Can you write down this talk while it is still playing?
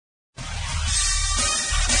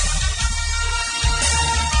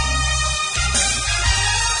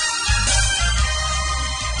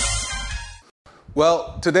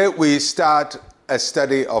Well, today we start a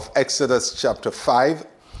study of Exodus chapter 5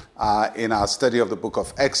 in our study of the book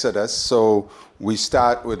of Exodus. So we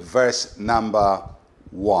start with verse number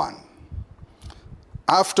 1.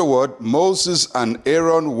 Afterward, Moses and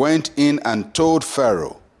Aaron went in and told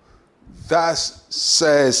Pharaoh, "Thus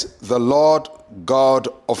says the Lord God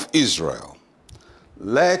of Israel,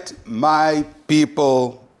 let my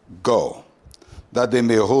people go, that they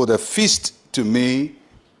may hold a feast to me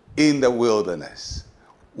in the wilderness."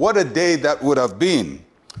 What a day that would have been.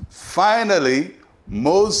 Finally,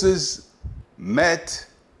 Moses met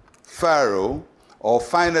Pharaoh, or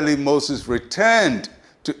finally Moses returned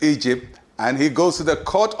to Egypt, and he goes to the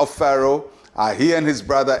court of Pharaoh, he and his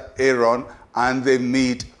brother Aaron, and they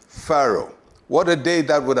meet Pharaoh. What a day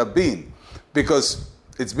that would have been, because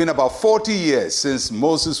it's been about 40 years since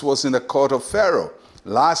Moses was in the court of Pharaoh.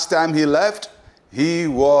 Last time he left, he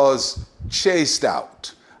was chased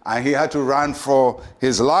out, and he had to run for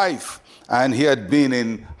his life, and he had been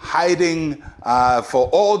in hiding for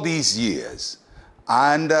all these years.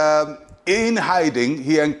 And in hiding,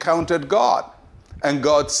 he encountered God, and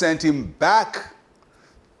God sent him back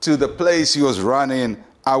to the place he was running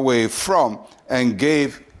away from and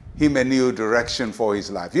gave him a new direction for his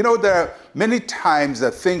life. You know, there are many times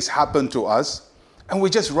that things happen to us and we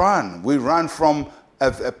just run. We run from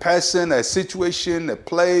a person, a situation, a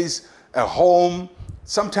place, a home.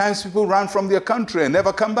 Sometimes people run from their country and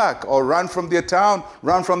never come back, or run from their town,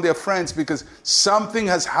 run from their friends because something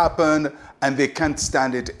has happened and they can't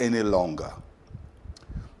stand it any longer.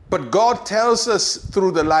 But God tells us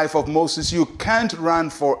through the life of Moses, you can't run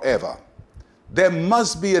forever. There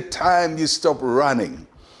must be a time you stop running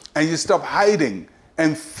and you stop hiding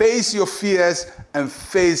and face your fears and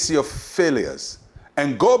face your failures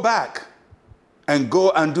and go back and go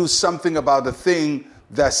and do something about the thing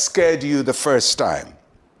that scared you the first time.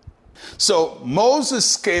 So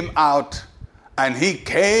Moses came out, and he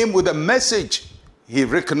came with a message. He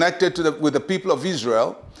reconnected with the people of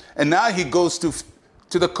Israel, and now he goes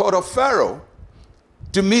to the court of Pharaoh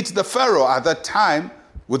to meet the Pharaoh at that time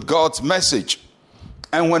with God's message.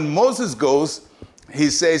 And when Moses goes, he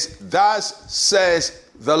says, "Thus says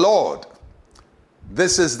the Lord."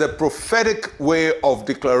 This is the prophetic way of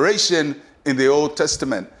declaration in the Old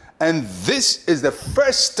Testament. And this is the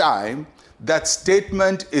first time that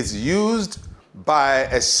statement is used by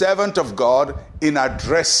a servant of God in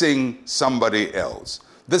addressing somebody else.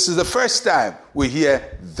 This is the first time we hear,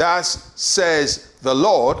 "Thus says the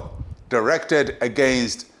Lord," directed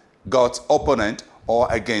against God's opponent or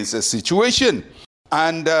against a situation.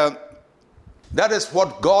 And that is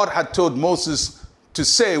what God had told Moses to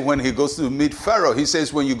say when he goes to meet Pharaoh. He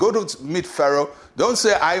says, when you go to meet Pharaoh, don't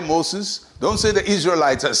say, "I, Moses." Don't say the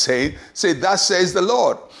Israelites are saying. Say, "Thus says the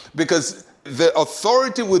Lord." Because the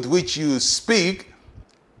authority with which you speak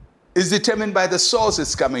is determined by the source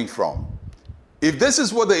it's coming from. If this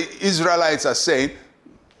is what the Israelites are saying,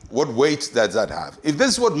 what weight does that have? If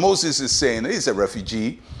this is what Moses is saying, he's a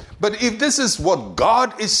refugee. But if this is what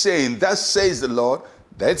God is saying, "Thus says the Lord,"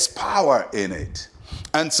 there's power in it.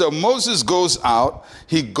 And so Moses goes out.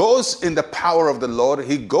 He goes in the power of the Lord.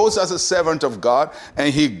 He goes as a servant of God,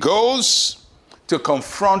 and he goes to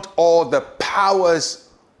confront all the powers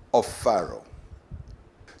of Pharaoh.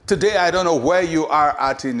 Today, I don't know where you are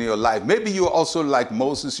at in your life. Maybe you're also like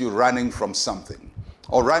Moses, you're running from something,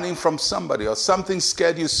 or running from somebody, or something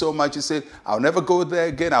scared you so much you say, "I'll never go there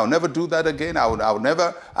again. I'll never do that again. I'll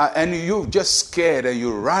never," and you're just scared and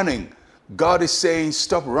you're running. God is saying,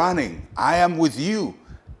 "Stop running. I am with you.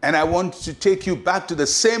 And I want to take you back to the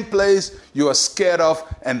same place you are scared of.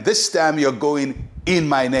 And this time you're going in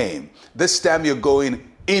my name. This time you're going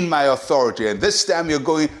in my authority. And this time you're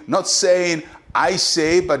going, not saying, 'I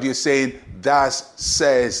say,' but you're saying, 'Thus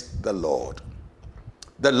says the Lord.'"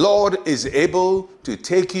 The Lord is able to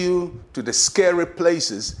take you to the scary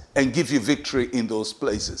places and give you victory in those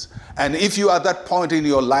places. And if you are at that point in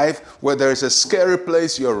your life where there is a scary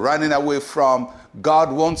place you're running away from,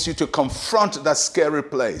 God wants you to confront that scary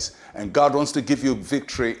place, and God wants to give you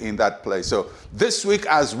victory in that place. So this week,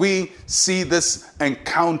 as we see this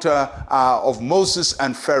encounter of Moses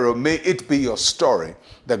and Pharaoh, may it be your story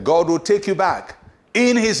that God will take you back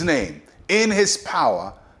in his name, in his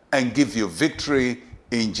power, and give you victory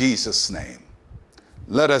in Jesus' name.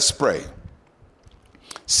 Let us pray.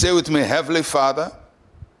 Say with me, Heavenly Father,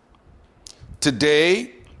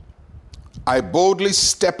 today I boldly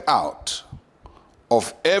step out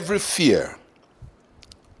of every fear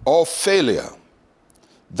or failure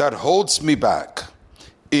that holds me back.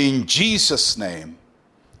 In Jesus' name,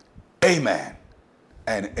 amen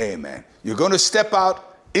and amen. You're going to step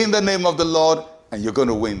out in the name of the Lord, and you're going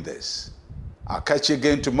to win this. I'll catch you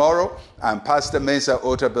again tomorrow. I'm Pastor Mensa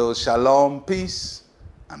Otabil. Shalom, peace,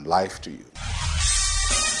 and life to you.